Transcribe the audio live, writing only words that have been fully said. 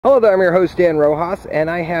Hello there, I'm your host Dan Rojas, and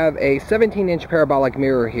I have a 17-inch parabolic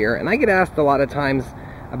mirror here, and I get asked a lot of times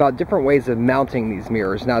about different ways of mounting these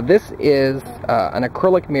mirrors. Now this is an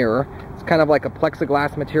acrylic mirror. It's kind of like a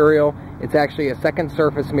plexiglass material. It's actually a second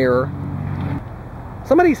surface mirror.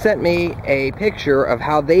 Somebody sent me a picture of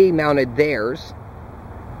how they mounted theirs.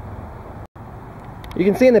 You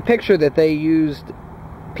can see in the picture that they used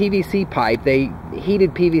PVC pipe. They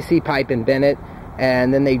heated PVC pipe and bent it,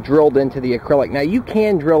 and then they drilled into the acrylic. Now you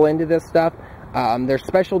can drill into this stuff. There's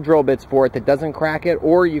special drill bits for it that doesn't crack it,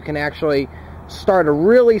 or you can actually start a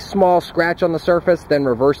really small scratch on the surface, then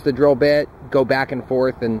reverse the drill bit, go back and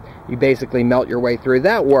forth, and you basically melt your way through.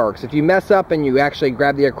 That works. If you mess up and you actually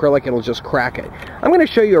grab the acrylic, it'll just crack it. I'm going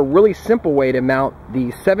to show you a really simple way to mount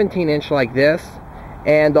the 17-inch like this,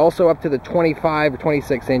 and also up to the 25 or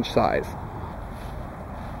 26-inch size.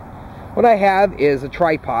 What I have is a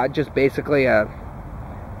tripod, just basically a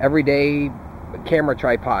everyday camera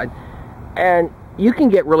tripod, and you can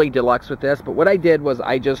get really deluxe with this, but what I did was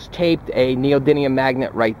I just taped a neodymium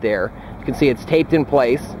magnet right there. You can see it's taped in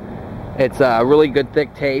place. It's a really good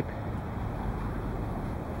thick tape.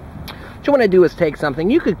 What you want to do is take something,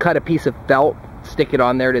 you could cut a piece of felt, stick it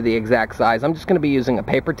on there to the exact size. I'm just going to be using a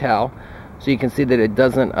paper towel so you can see that it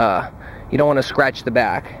doesn't, you don't want to scratch the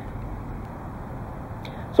back.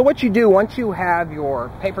 So what you do, once you have your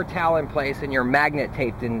paper towel in place and your magnet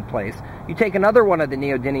taped in place, you take another one of the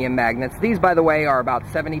neodymium magnets. These, by the way, are about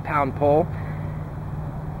 70-pound pull.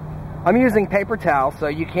 I'm using paper towel, so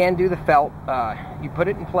you can do the felt. You put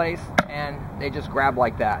it in place, and they just grab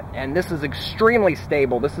like that. And this is extremely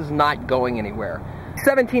stable. This is not going anywhere.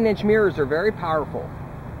 17-inch mirrors are very powerful.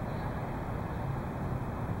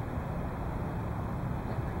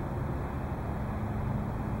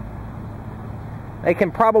 They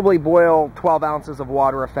can probably boil 12 ounces of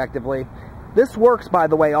water effectively. This works, by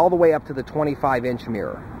the way, all the way up to the 25-inch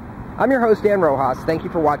mirror. I'm your host, Dan Rojas. Thank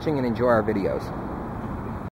you for watching and enjoy our videos.